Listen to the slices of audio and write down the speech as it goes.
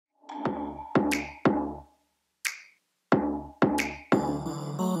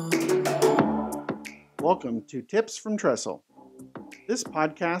Welcome to Tips from Trestle. This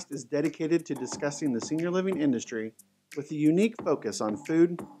podcast is dedicated to discussing the senior living industry with a unique focus on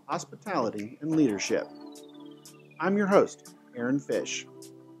food, hospitality, and leadership. I'm your host, Aaron Fish.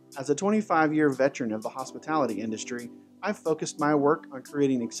 As a 25-year veteran of the hospitality industry, I've focused my work on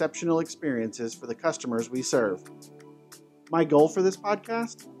creating exceptional experiences for the customers we serve. My goal for this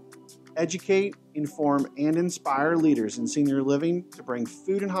podcast? Educate, inform, and inspire leaders in senior living to bring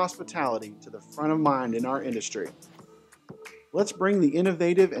food and hospitality to the front of mind in our industry. Let's bring the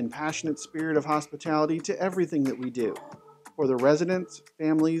innovative and passionate spirit of hospitality to everything that we do, for the residents,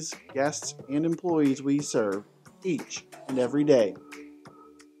 families, guests, and employees we serve each and every day.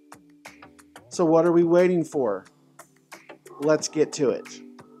 So what are we waiting for? Let's get to it.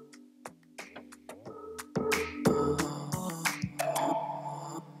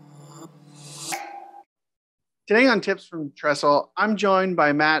 Today on Tips from Trestle, I'm joined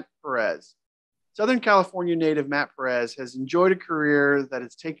by Matt Perez. Southern California native Matt Perez has enjoyed a career that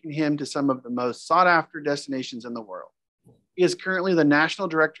has taken him to some of the most sought-after destinations in the world. He is currently the National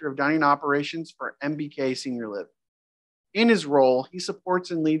Director of Dining Operations for MBK Senior Living. In his role, he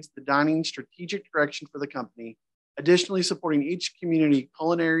supports and leads the dining strategic direction for the company, additionally supporting each community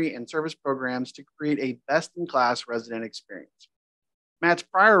culinary and service programs to create a best-in-class resident experience. Matt's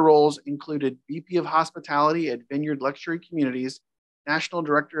prior roles included VP of Hospitality at Vineyard Luxury Communities, National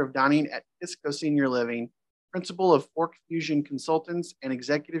Director of Dining at Kisco Senior Living, Principal of Fork Fusion Consultants, and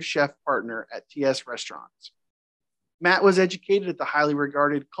Executive Chef Partner at TS Restaurants. Matt was educated at the highly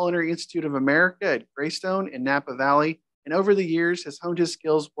regarded Culinary Institute of America at Greystone in Napa Valley, and over the years has honed his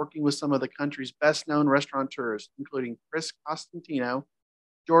skills working with some of the country's best-known restaurateurs, including Chris Costantino,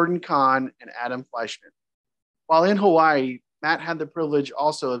 Jordan Kahn, and Adam Fleischman. While in Hawaii, Matt had the privilege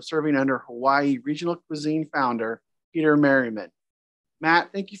also of serving under Hawaii Regional Cuisine founder, Peter Merriman. Matt,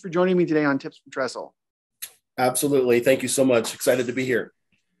 thank you for joining me today on Tips from Trestle. Absolutely. Thank you so much. Excited to be here.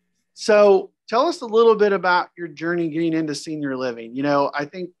 So tell us a little bit about your journey getting into senior living. You know, I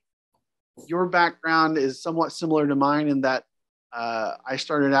think your background is somewhat similar to mine in that I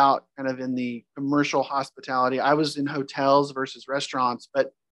started out kind of in the commercial hospitality. I was in hotels versus restaurants,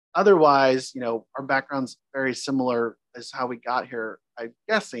 but otherwise, you know, our background's very similar as how we got here, I'm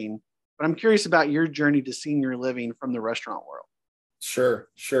guessing. But I'm curious about your journey to senior living from the restaurant world. Sure,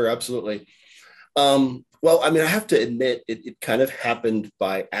 absolutely. Well, I mean, I have to admit, it kind of happened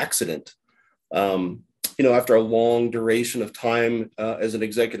by accident. After a long duration of time as an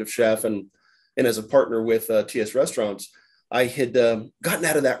executive chef and as a partner with TS Restaurants, I had gotten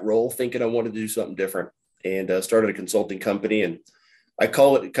out of that role thinking I wanted to do something different and started a consulting company. And I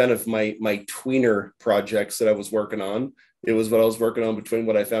call it kind of my tweener projects that I was working on. It was what I was working on between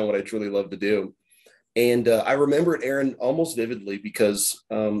what I found what I truly love to do. And I remember it, Aaron, almost vividly because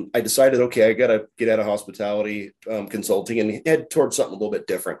I decided, okay, I got to get out of hospitality consulting and head towards something a little bit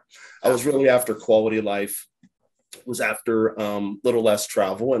different. I was really after quality of life, was after a little less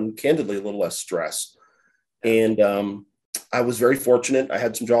travel and candidly a little less stress. And I was very fortunate. I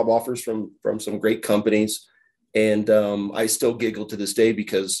had some job offers from some great companies. And I still giggle to this day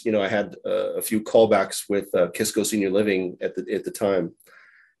because, you know, I had a few callbacks with Kisco Senior Living at the time.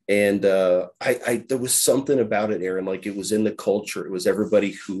 And there was something about it, Aaron, like it was in the culture. It was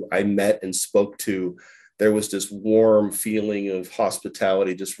everybody who I met and spoke to. There was this warm feeling of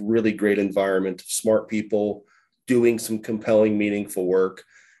hospitality, just really great environment, smart people doing some compelling, meaningful work.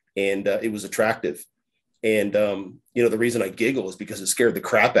 And it was attractive. And, the reason I giggle is because it scared the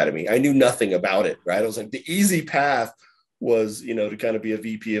crap out of me. I knew nothing about it, right? I was like, the easy path was, to kind of be a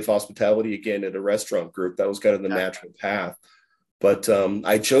VP of hospitality again at a restaurant group. That was kind of the natural path. But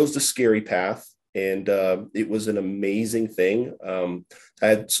I chose the scary path, and it was an amazing thing. I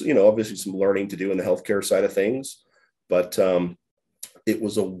had, obviously some learning to do in the healthcare side of things, but it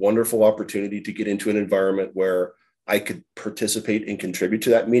was a wonderful opportunity to get into an environment where I could participate and contribute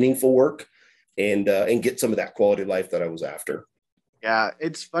to that meaningful work and get some of that quality of life that I was after. Yeah,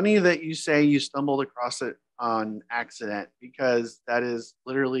 it's funny that you say you stumbled across it on accident, because that is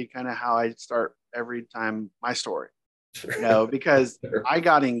literally kind of how I start every time my story. Sure. Because sure. I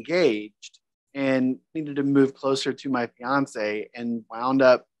got engaged and needed to move closer to my fiance and wound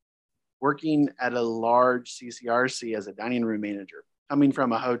up working at a large CCRC as a dining room manager, coming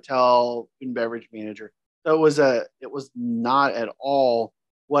from a hotel food and beverage manager. So it was not at all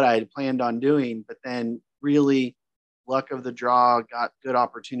what I had planned on doing, but then really luck of the draw, got good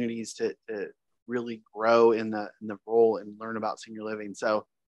opportunities to really grow in the role and learn about senior living. So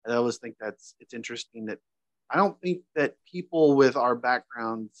I always think it's interesting that I don't think that people with our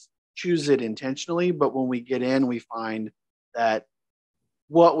backgrounds choose it intentionally, but when we get in, we find that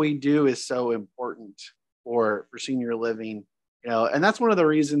what we do is so important for senior living, and that's one of the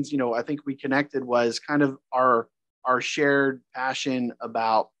reasons, I think we connected was kind of our shared passion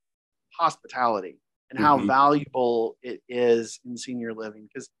about hospitality and how Mhm. valuable it is in senior living.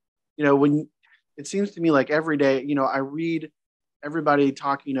 Because, when it seems to me like every day, I read everybody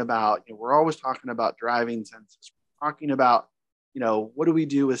talking about, we're always talking about driving census, we're talking about, what do we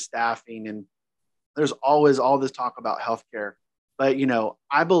do with staffing? And there's always all this talk about healthcare. But,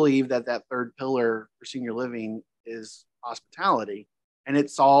 I believe that that third pillar for senior living is hospitality, and it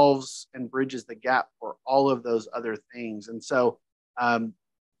solves and bridges the gap for all of those other things. And so, um,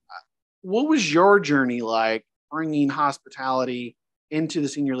 what was your journey like bringing hospitality into the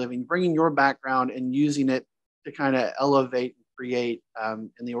senior living, bringing your background and using it to kind of elevate and create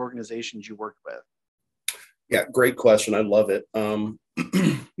in the organizations you worked with? Yeah, great question. I love it.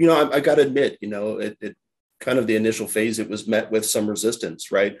 I got to admit, it kind of the initial phase, it was met with some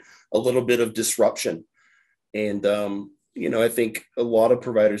resistance, right? A little bit of disruption. And, I think a lot of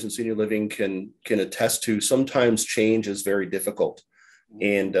providers in senior living can attest to sometimes change is very difficult.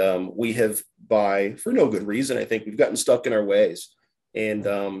 And we have, for no good reason, I think we've gotten stuck in our ways. And,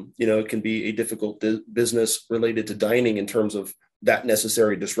 it can be a difficult business related to dining in terms of that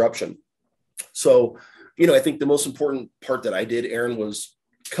necessary disruption. So, I think the most important part that I did, Aaron, was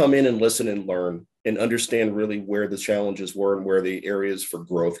come in and listen and learn and understand really where the challenges were and where the areas for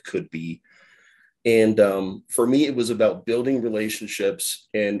growth could be. And for me, it was about building relationships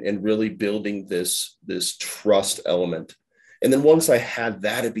and really building this trust element. And then once I had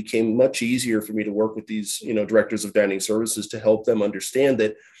that, it became much easier for me to work with these, directors of dining services to help them understand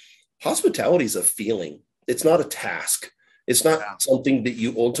that hospitality is a feeling. It's not a task. It's not something that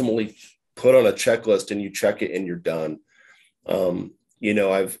you ultimately put on a checklist and you check it and you're done.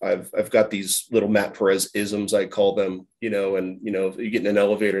 I've got these little Matt Perez isms, I call them, if you get in an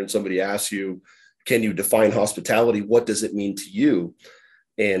elevator and somebody asks you, can you define hospitality? What does it mean to you?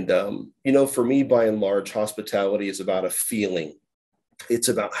 And, for me, by and large, hospitality is about a feeling. It's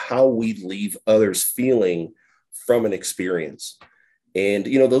about how we leave others feeling from an experience. And,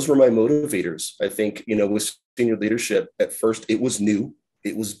 those were my motivators. I think, with senior leadership, at first, it was new,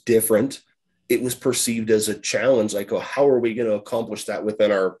 it was different. It was perceived as a challenge, like, oh, how are we going to accomplish that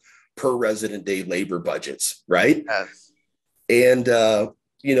within our per resident day labor budgets, right? Yes. And,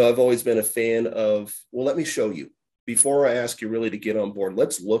 I've always been a fan of, well, let me show you. Before I ask you really to get on board,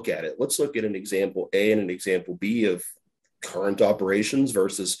 let's look at it. Let's look at an example A and an example B of current operations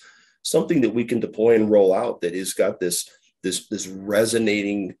versus something that we can deploy and roll out that has got this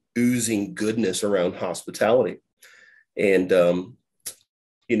resonating, oozing goodness around hospitality. And,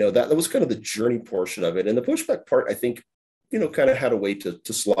 that was kind of the journey portion of it. And the pushback part, I think, kind of had a way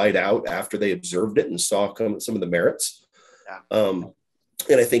to slide out after they observed it and saw some of the merits. Yeah.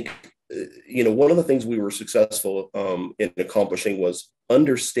 And I think, one of the things we were successful in accomplishing was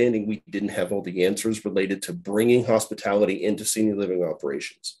understanding we didn't have all the answers related to bringing hospitality into senior living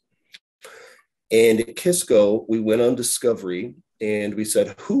operations. And at Kisco, we went on discovery and we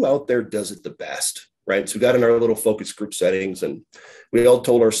said, who out there does it the best? Right. So we got in our little focus group settings and we all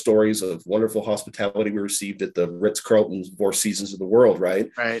told our stories of wonderful hospitality we received at the Ritz-Carlton's Four Seasons of the World. Right.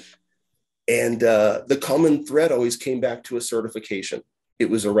 Right. And the common thread always came back to a certification. It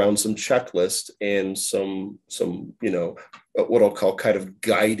was around some checklist and some, what I'll call kind of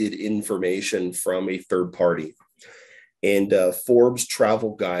guided information from a third party. And Forbes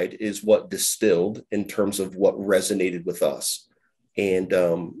Travel Guide is what distilled in terms of what resonated with us. And,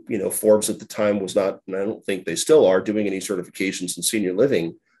 Forbes at the time was not, and I don't think they still are, doing any certifications in senior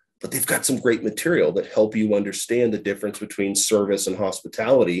living, but they've got some great material that help you understand the difference between service and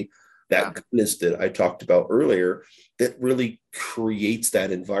hospitality, that goodness that I talked about earlier, that really creates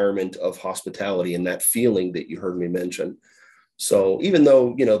that environment of hospitality and that feeling that you heard me mention. So even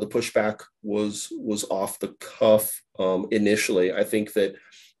though, the pushback was off the cuff initially, I think that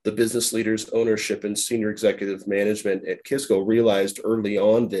the business leaders, ownership, and senior executive management at Kisco realized early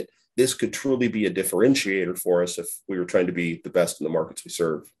on that this could truly be a differentiator for us if we were trying to be the best in the markets we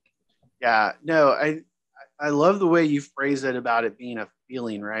serve. Yeah, no, I love the way you phrase it about it being a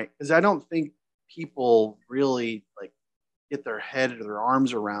feeling, right? Because I don't think people really like get their head or their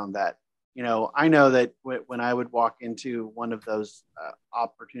arms around that. I know that when I would walk into one of those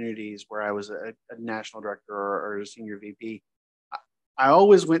opportunities where I was a national director or a senior VP, I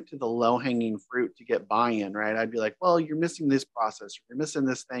always went to the low hanging fruit to get buy-in, right? I'd be like, well, you're missing this process, you're missing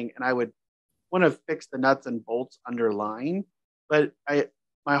this thing. And I would want to fix the nuts and bolts underlying. But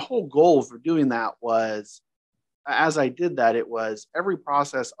my whole goal for doing that was as I did that, it was every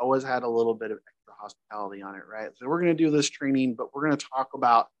process always had a little bit of extra hospitality on it, right? So we're going to do this training, but we're going to talk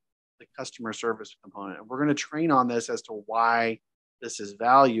about the customer service component. And we're going to train on this as to why this is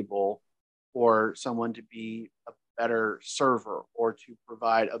valuable for someone to be a better server or to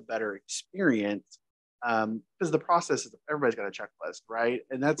provide a better experience. Because the process is everybody's got a checklist, right?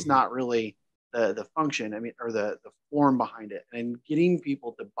 And that's not really the function, I mean, or the form behind it. And getting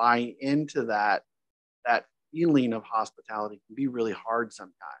people to buy into that feeling of hospitality can be really hard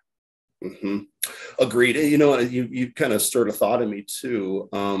sometimes. Mm-hmm. Agreed. You know, you kind of stirred a thought in me too,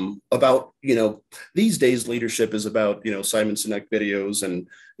 about, these days leadership is about, Simon Sinek videos and,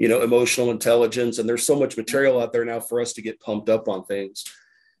 emotional intelligence. And there's so much material out there now for us to get pumped up on things.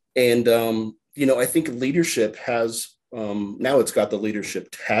 And, I think leadership has, now it's got the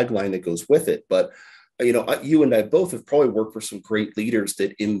leadership tagline that goes with it. But, you and I both have probably worked for some great leaders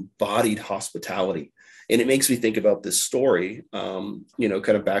that embodied hospitality. And it makes me think about this story, kind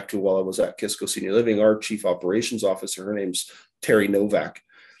of back to while I was at Kisco Senior Living, our chief operations officer, her name's Terry Novak.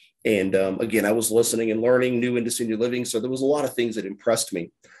 And again, I was listening and learning, new into senior living. So there was a lot of things that impressed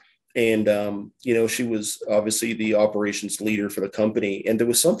me. And, she was obviously the operations leader for the company. And there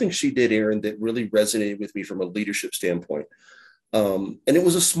was something she did, Aaron, that really resonated with me from a leadership standpoint. And it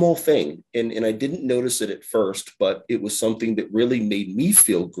was a small thing. And I didn't notice it at first, but it was something that really made me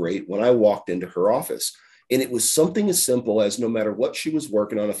feel great when I walked into her office. And it was something as simple as, no matter what she was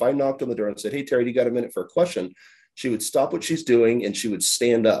working on, if I knocked on the door and said, "Hey, Terry, you got a minute for a question?" She would stop what she's doing and she would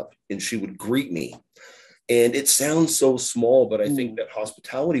stand up and she would greet me. And it sounds so small, but I think that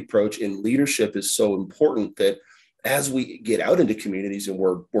hospitality approach in leadership is so important, that as we get out into communities and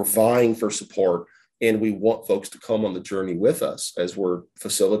we're vying for support, and we want folks to come on the journey with us as we're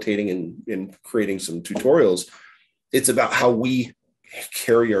facilitating and creating some tutorials, it's about how we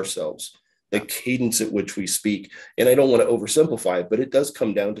carry ourselves, the cadence at which we speak. And I don't want to oversimplify it, but it does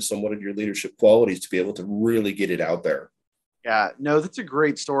come down to somewhat of your leadership qualities to be able to really get it out there. Yeah, no, that's a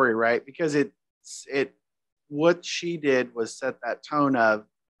great story, right? Because what she did was set that tone of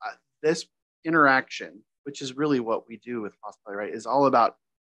this interaction, which is really what we do with hospitality, right? Is all about,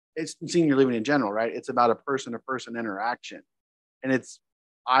 it's senior living in general, right? It's about a person-to-person interaction. And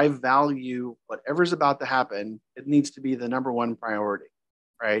I value whatever's about to happen. It needs to be the number one priority,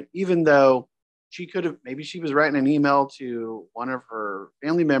 right? Even though maybe she was writing an email to one of her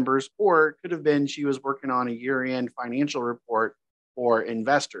family members, or it could have been she was working on a year-end financial report for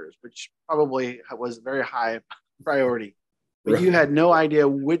investors, which probably was very high priority. But you had no idea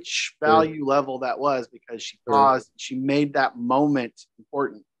which value level that was, because she paused, she made that moment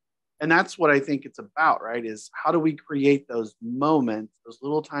important. And that's what I think it's about, right? Is how do we create those moments, those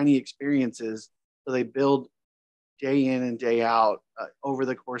little tiny experiences, so they build day in and day out over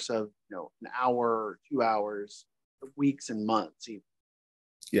the course of, an hour or 2 hours, weeks and months even.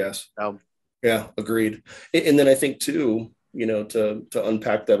 Yes. So, yeah, agreed. And then I think too, to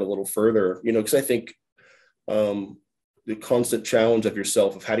unpack that a little further, because I think the constant challenge of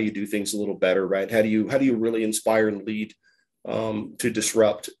yourself of how do you do things a little better, right? How do you really inspire and lead to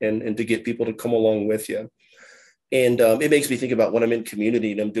disrupt and to get people to come along with you? And it makes me think about when I'm in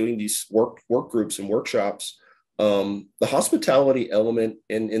community and I'm doing these work groups and workshops, the hospitality element.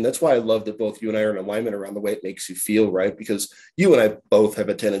 And that's why I love that both you and I are in alignment around the way it makes you feel, right? Because you and I both have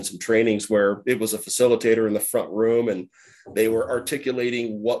attended some trainings where it was a facilitator in the front room and they were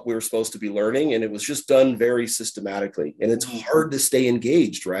articulating what we were supposed to be learning. And it was just done very systematically. And it's hard to stay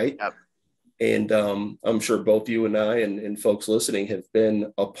engaged, right? Yep. And I'm sure both you and I and folks listening have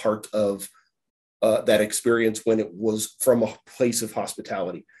been a part of that experience when it was from a place of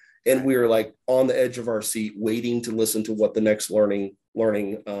hospitality. And we were like on the edge of our seat, waiting to listen to what the next learning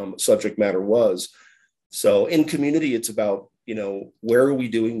subject matter was. So in community, it's about, where are we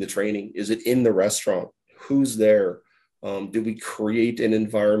doing the training? Is it in the restaurant? Who's there? Do we create an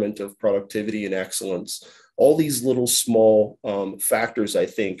environment of productivity and excellence? All these little small factors, I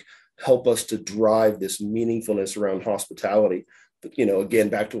think, help us to drive this meaningfulness around hospitality. But, again,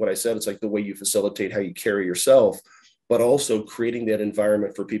 back to what I said, it's like the way you facilitate how you carry yourself, but also creating that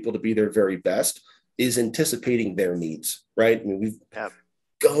environment for people to be their very best is anticipating their needs, right? I mean,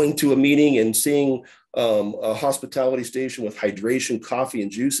 going to a meeting and seeing a hospitality station with hydration, coffee and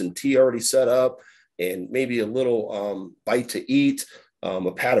juice and tea already set up, and maybe a little bite to eat,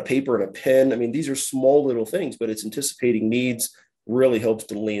 a pad of paper and a pen. I mean, these are small little things, but it's anticipating needs really helps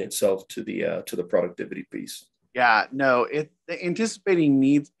to lean itself to the productivity piece. Yeah, no, the anticipating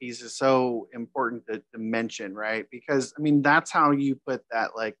needs piece is so important to mention, right? Because that's how you put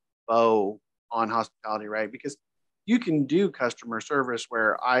that like bow on hospitality, right? Because you can do customer service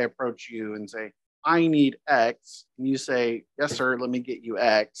where I approach you and say, I need X, and you say, yes, sir, let me get you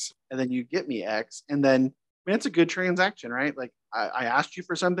X, and then you get me X, and then I mean, it's a good transaction, right? Like I asked you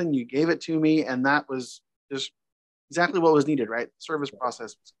for something, you gave it to me, and that was just exactly what was needed, right? The service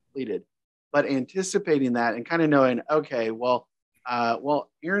process was completed. But anticipating that and kind of knowing, okay,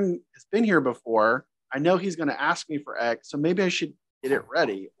 Aaron has been here before. I know he's going to ask me for X, so maybe I should get it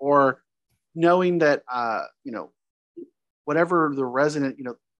ready. Or knowing that, whatever the resident,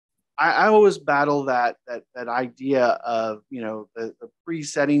 I always battle that idea of, the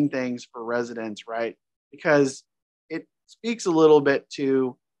pre-setting things for residents, right? Because it speaks a little bit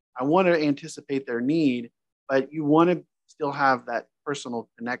to, I want to anticipate their need, but you want to still have that personal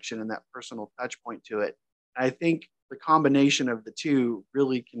connection and that personal touch point to it. And I think the combination of the two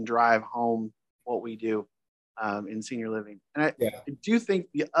really can drive home what we do in senior living. And I do think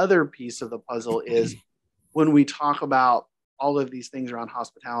the other piece of the puzzle is when we talk about all of these things around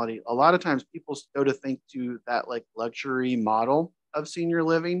hospitality, a lot of times people go to think to that like luxury model of senior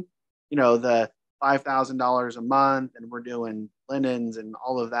living, the $5,000 a month, and we're doing linens and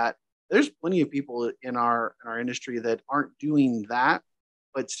all of that. There's plenty of people in our industry that aren't doing that,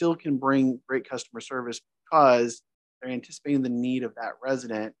 but still can bring great customer service because they're anticipating the need of that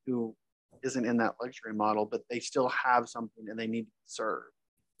resident who isn't in that luxury model, but they still have something and they need to serve.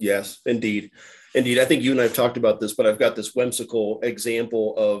 Yes, indeed. Indeed. I think you and I have talked about this, but I've got this whimsical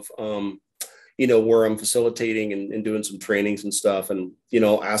example of, where I'm facilitating and doing some trainings and stuff. And,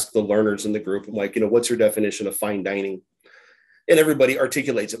 ask the learners in the group, I'm like, what's your definition of fine dining? And everybody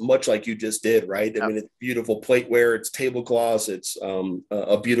articulates it much like you just did, right? Yep. I mean, it's beautiful plateware, it's tablecloths, it's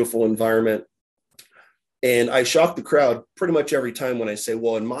a beautiful environment. And I shock the crowd pretty much every time when I say,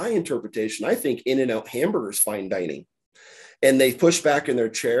 well, in my interpretation, I think In-N-Out hamburgers fine dining. And they push back in their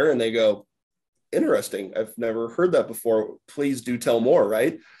chair and they go, interesting. I've never heard that before. Please do tell more,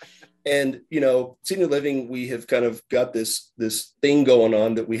 right? And, senior living, we have kind of got this thing going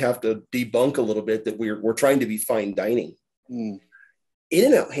on that we have to debunk a little bit, that we're trying to be fine dining.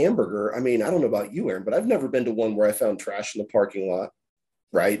 In-N-Out hamburger, I mean, I don't know about you, Aaron, but I've never been to one where I found trash in the parking lot,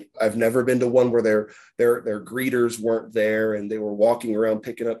 right? I've never been to one where their greeters weren't there and they were walking around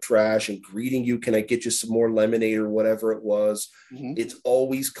picking up trash and greeting you. Can I get you some more lemonade or whatever it was? Mm-hmm. It's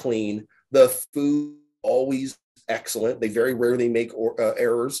always clean. The food always excellent. They very rarely make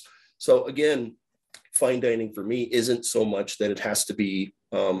errors. So again, fine dining for me isn't so much that it has to be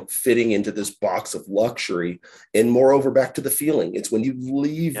fitting into this box of luxury. And moreover, back to the feeling. It's when you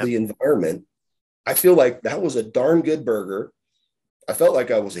leave the environment, I feel like that was a darn good burger. I felt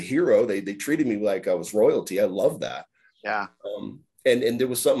like I was a hero. They treated me like I was royalty. I love that. Yeah. And there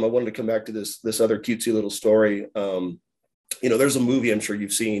was something I wanted to come back to this other cutesy little story. There's a movie I'm sure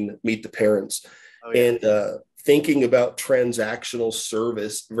you've seen, Meet the Parents. Oh, yeah. And thinking about transactional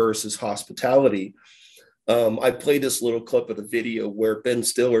service versus hospitality, I played this little clip of the video where Ben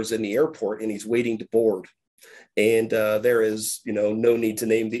Stiller's in the airport and he's waiting to board. And there is, no need to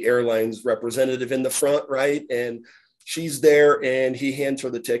name the airline's representative in the front, right? And she's there and he hands her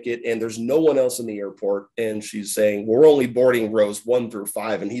the ticket and there's no one else in the airport. And she's saying, we're only boarding rows 1 through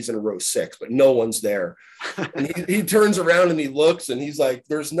 5 and he's in row 6, but no one's there. And he turns around and he looks and he's like,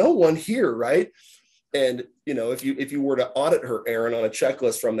 there's no one here, right? And, if you were to audit her, Aaron, on a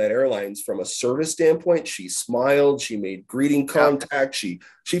checklist from that airlines, from a service standpoint, she smiled, she made greeting contact, she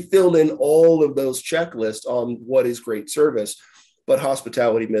filled in all of those checklists on what is great service, but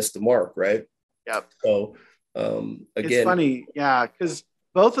hospitality missed the mark, right? Yep. So, again, it's funny. Yeah. Because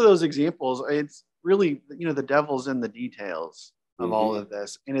both of those examples, it's really, the devil's in the details of all of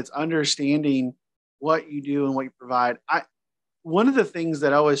this. And it's understanding what you do and what you provide. One of the things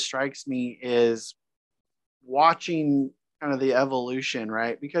that always strikes me is watching kind of the evolution,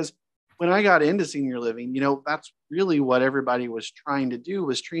 right? Because when I got into senior living, that's really what everybody was trying to do,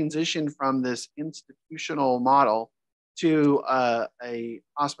 was transition from this institutional model to a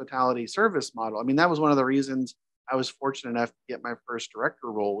hospitality service model. I mean, that was one of the reasons I was fortunate enough to get my first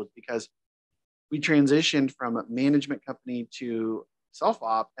director role, was because we transitioned from a management company to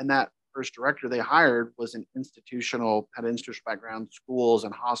self-op, and that first director they hired was had institutional background, schools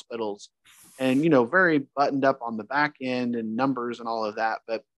and hospitals, and very buttoned up on the back end and numbers and all of that.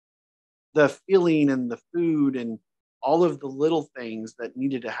 But the feeling and the food and all of the little things that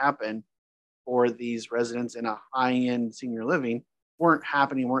needed to happen for these residents in a high-end senior living weren't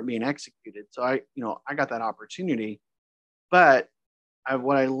being executed. So I got that opportunity. But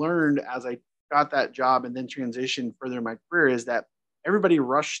what I learned as I got that job and then transitioned further in my career is that everybody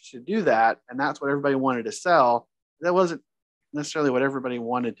rushed to do that, and that's what everybody wanted to sell. That wasn't necessarily what everybody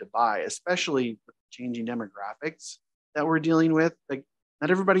wanted to buy, especially with changing demographics that we're dealing with. Like, not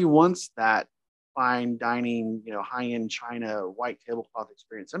everybody wants that fine dining, high-end China, white tablecloth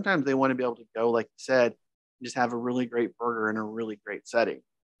experience. Sometimes they want to be able to go, like you said, just have a really great burger in a really great setting.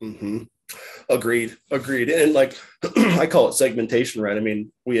 Mm-hmm. Agreed. And like, I call it segmentation, right? I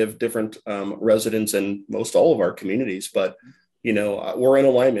mean, we have different residents in most all of our communities, but, we're in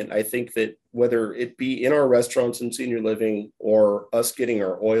alignment. I think that whether it be in our restaurants and senior living or us getting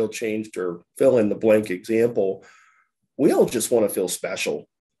our oil changed or fill in the blank example, we all just want to feel special.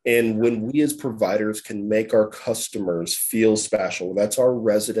 And when we as providers can make our customers feel special, that's our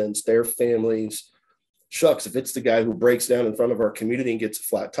residents, their families. Shucks, if it's the guy who breaks down in front of our community and gets a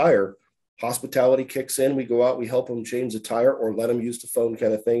flat tire, hospitality kicks in. We go out, we help them change the tire or let them use the phone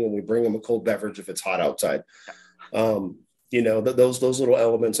kind of thing. And we bring them a cold beverage if it's hot outside. Those little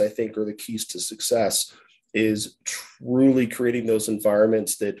elements, I think, are the keys to success, is truly creating those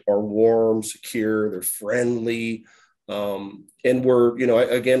environments that are warm, secure, they're friendly. And we're,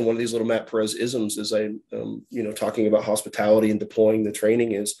 again, one of these little Matt Perez isms is talking about hospitality and deploying the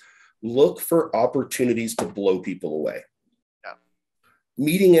training is look for opportunities to blow people away. Yeah.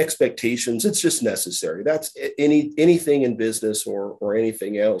 Meeting expectations, it's just necessary. That's anything in business or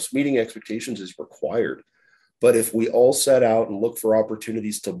anything else. Meeting expectations is required. But if we all set out and look for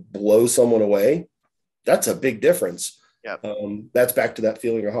opportunities to blow someone away, that's a big difference. Yep. That's back to that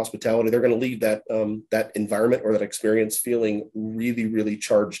feeling of hospitality. They're going to leave that environment or that experience feeling really, really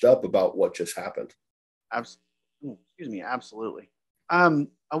charged up about what just happened. Absolutely.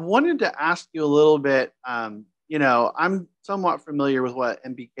 I wanted to ask you a little bit. I'm somewhat familiar with what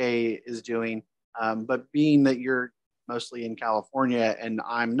MBK is doing, but being that you're mostly in California and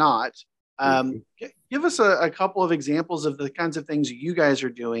I'm not, give us a couple of examples of the kinds of things you guys are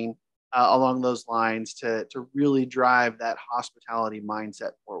doing along those lines to really drive that hospitality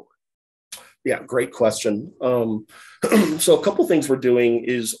mindset forward. Yeah, great question. So a couple of things we're doing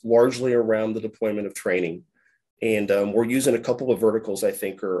is largely around the deployment of training. And we're using a couple of verticals I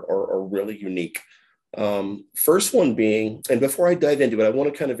think are really unique. First one being, and before I dive into it, I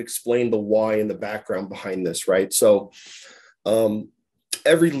want to kind of explain the why and the background behind this, right? So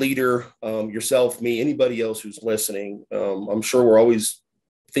every leader, yourself, me, anybody else who's listening, I'm sure we're always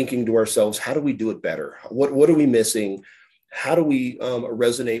thinking to ourselves, how do we do it better? What are we missing? How do we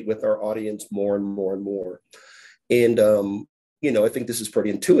resonate with our audience more and more and more? And, I think this is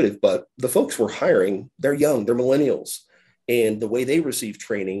pretty intuitive, but the folks we're hiring, they're young, they're millennials. And the way they receive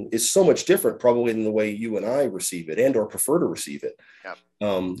training is so much different probably than the way you and I receive it and or prefer to receive it.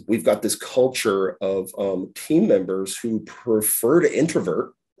 Yep. We've got this culture of team members who prefer to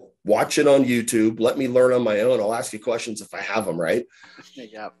introvert, watch it on YouTube, let me learn on my own. I'll ask you questions if I have them, right?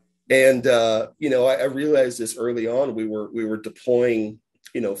 Yeah. And, I realized this early on. We were deploying,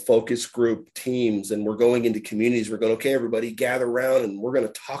 focus group teams, and we're going into communities. We're going, okay, everybody gather around and we're going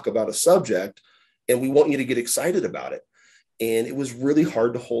to talk about a subject and we want you to get excited about it. And it was really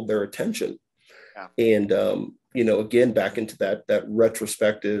hard to hold their attention. Yeah. And, again, back into that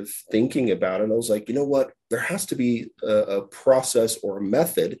retrospective thinking about it, I was like, you know what, there has to be a process or a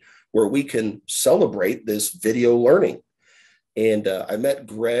method where we can celebrate this video learning. And I met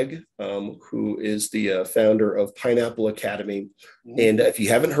Greg, who is the founder of Pineapple Academy. Mm-hmm. And if you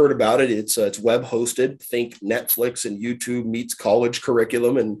haven't heard about it, it's web hosted. Think Netflix and YouTube meets college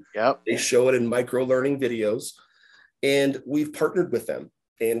curriculum, and yep. They show it in micro learning videos. And we've partnered with them,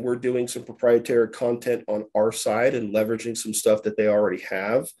 and we're doing some proprietary content on our side and leveraging some stuff that they already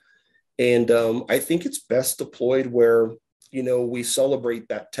have. And I think it's best deployed where, we celebrate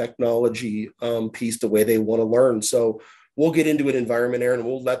that technology piece the way they want to learn. So we'll get into an environment, Aaron, and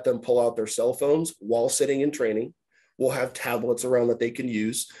we'll let them pull out their cell phones while sitting in training. We'll have tablets around that they can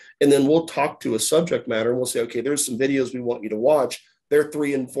use. And then we'll talk to a subject matter and we'll say, okay, there's some videos we want you to watch. They're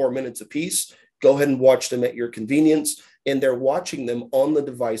 3 and 4 minutes a piece. Go ahead and watch them at your convenience. And they're watching them on the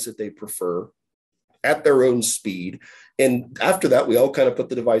device that they prefer at their own speed. And after that, we all kind of put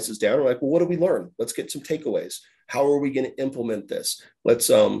the devices down. We're like, well, what did we learn? Let's get some takeaways. How are we going to implement this?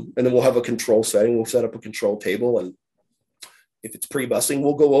 And then we'll have a control setting. We'll set up a control table, and if it's pre-busing,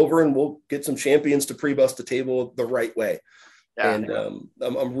 we'll go over and we'll get some champions to pre-bust the table the right way. Yeah, and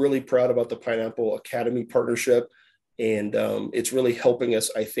I'm really proud about the Pineapple Academy partnership. And it's really helping us,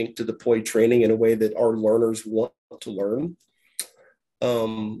 I think, to deploy training in a way that our learners want to learn.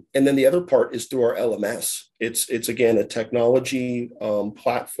 And then the other part is through our LMS. It's again, a technology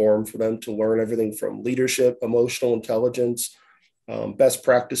platform for them to learn everything from leadership, emotional intelligence, best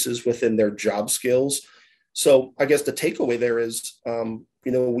practices within their job skills. So I guess the takeaway there is,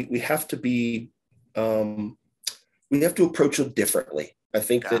 we have to be, we have to approach it differently. I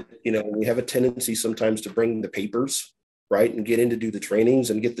think that, we have a tendency sometimes to bring the papers right? And get in to do the trainings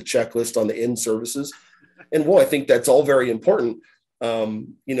and get the checklist on the in services. And I think that's all very important.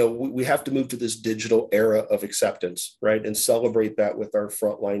 We have to move to this digital era of acceptance, right? And celebrate that with our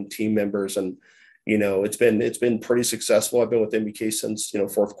frontline team members. And, it's been pretty successful. I've been with MBK since,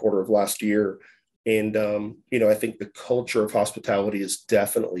 fourth quarter of last year. And, I think the culture of hospitality is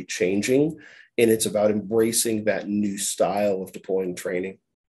definitely changing, and it's about embracing that new style of deploying training.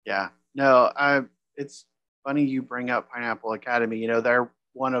 Yeah, no, it's funny you bring up Pineapple Academy. They're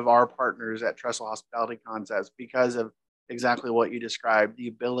one of our partners at Trestle Hospitality Concepts because of exactly what you described, the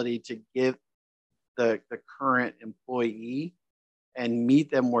ability to give the current employee and meet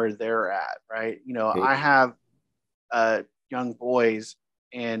them where they're at, right? I have young boys,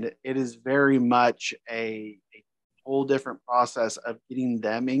 and it is very much a whole different process of getting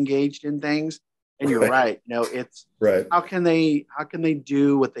them engaged in things. And you're right. It's right. How can they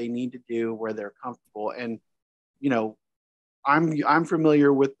do what they need to do where they're comfortable? And, I'm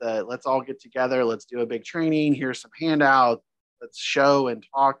familiar with the, let's all get together. Let's do a big training. Here's some handouts. Let's show and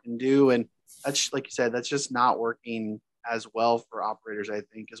talk and do. And that's, like you said, that's just not working as well for operators, I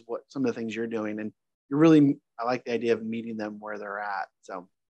think, is what some of the things you're doing. And I like the idea of meeting them where they're at. So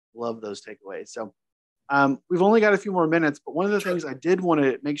love those takeaways. So we've only got a few more minutes, but one of the things I did want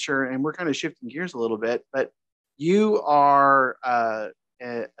to make sure, and we're kind of shifting gears a little bit, but you are a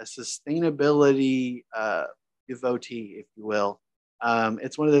sustainability devotee, if you will.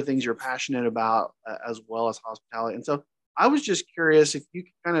 It's one of the things you're passionate about as well as hospitality. And so I was just curious if you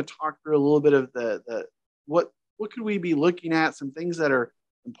could kind of talk through a little bit of the what could we be looking at, some things that are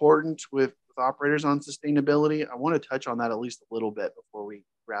important with operators on sustainability. I want to touch on that at least a little bit before we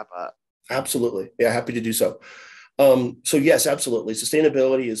wrap up. Absolutely. Yeah, happy to do so. So yes, absolutely.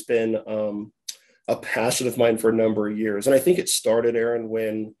 Sustainability has been a passion of mine for a number of years. And I think it started, Aaron,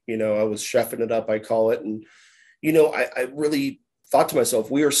 when, I was chefing it up, I call it. And, I really thought to myself,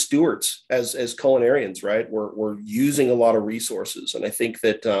 we are stewards as culinarians, right? We're using a lot of resources. And I think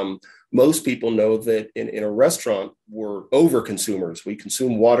that most people know that in a restaurant, we're over consumers. We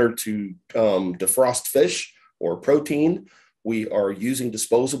consume water to defrost fish or protein. We are using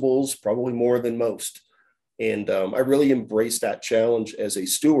disposables probably more than most. And I really embraced that challenge as a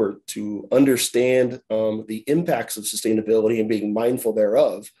steward to understand the impacts of sustainability and being mindful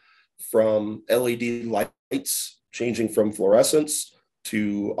thereof, from LED lights changing from fluorescence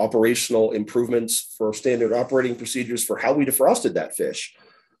to operational improvements for standard operating procedures for how we defrosted that fish.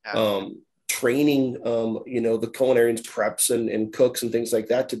 Training, the culinarians, preps and cooks and things like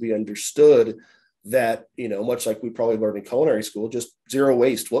that to be understood that, much like we probably learned in culinary school, just zero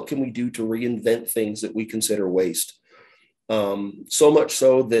waste. What can we do to reinvent things that we consider waste? So much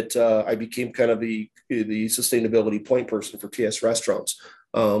so that I became kind of the sustainability point person for TS Restaurants.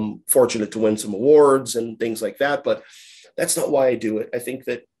 Fortunate to win some awards and things like that, but that's not why I do it. I think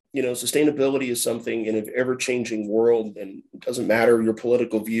that, sustainability is something in an ever-changing world, and it doesn't matter your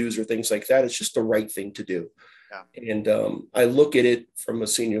political views or things like that. It's just the right thing to do. Yeah. And I look at it from a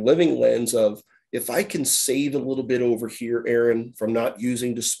senior living lens of, if I can save a little bit over here, Aaron, from not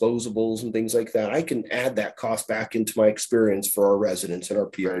using disposables and things like that, I can add that cost back into my experience for our residents and our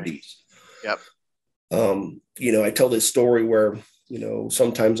PRDs. Yep. I tell this story where,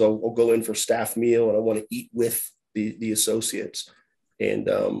 sometimes I'll go in for staff meal and I want to eat with the associates. And,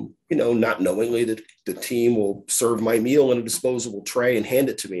 not knowingly that the team will serve my meal in a disposable tray and hand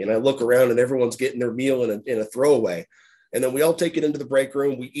it to me. And I look around and everyone's getting their meal in a throwaway. And then we all take it into the break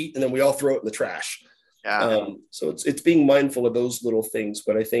room, we eat, and then we all throw it in the trash. Yeah. So it's being mindful of those little things.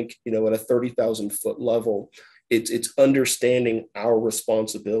 But I think, at a 30,000 foot level, it's understanding our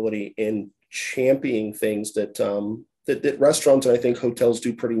responsibility in championing things that restaurants and I think hotels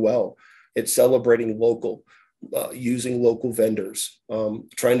do pretty well. It's celebrating local, using local vendors,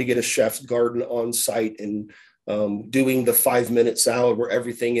 trying to get a chef's garden on site, and doing the 5-minute salad where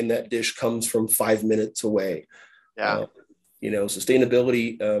everything in that dish comes from 5 minutes away. Yeah.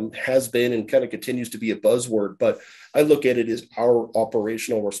 Sustainability has been and kind of continues to be a buzzword, but I look at it as our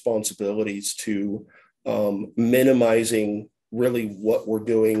operational responsibilities to minimizing really what we're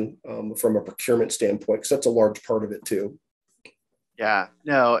doing from a procurement standpoint, because that's a large part of it too. Yeah,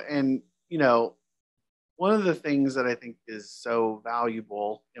 no. And, one of the things that I think is so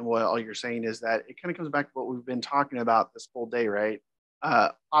valuable in what all you're saying is that it kind of comes back to what we've been talking about this whole day, right?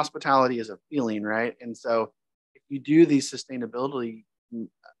 Hospitality is a feeling, right? And so if you do these sustainability,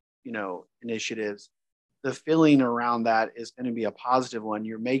 initiatives, the feeling around that is going to be a positive one.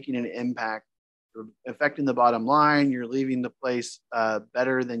 You're making an impact, you're affecting the bottom line, you're leaving the place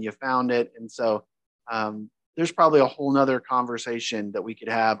better than you found it. And so there's probably a whole nother conversation that we could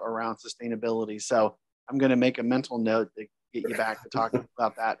have around sustainability. So I'm going to make a mental note to get you back to talk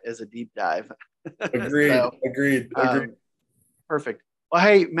about that as a deep dive. Agreed. Agreed. Perfect. Well,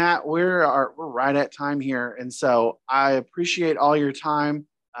 hey, Matt, we're right at time here. And so I appreciate all your time.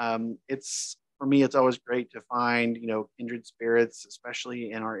 For me, it's always great to find, kindred spirits,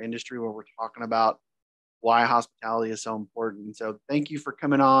 especially in our industry where we're talking about why hospitality is so important. And so thank you for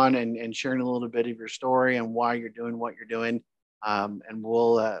coming on and sharing a little bit of your story and why you're doing what you're doing. And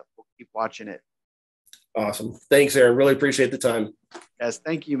we'll keep watching it. Awesome. Thanks, Aaron. Really appreciate the time. Yes.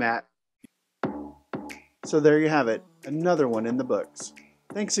 Thank you, Matt. So there you have it. Another one in the books.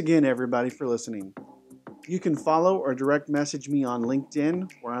 Thanks again, everybody, for listening. You can follow or direct message me on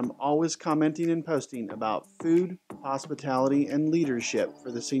LinkedIn, where I'm always commenting and posting about food, hospitality, and leadership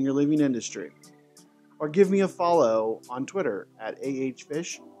for the senior living industry. Or give me a follow on Twitter at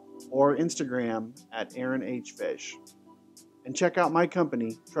AHFish or Instagram at AaronHFish. And check out my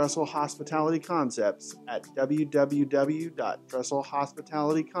company, Trestle Hospitality Concepts, at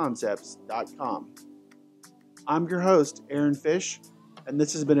www.trestlehospitalityconcepts.com. I'm your host, Aaron Fish, and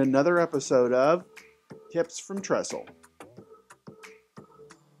this has been another episode of Tips from Trestle.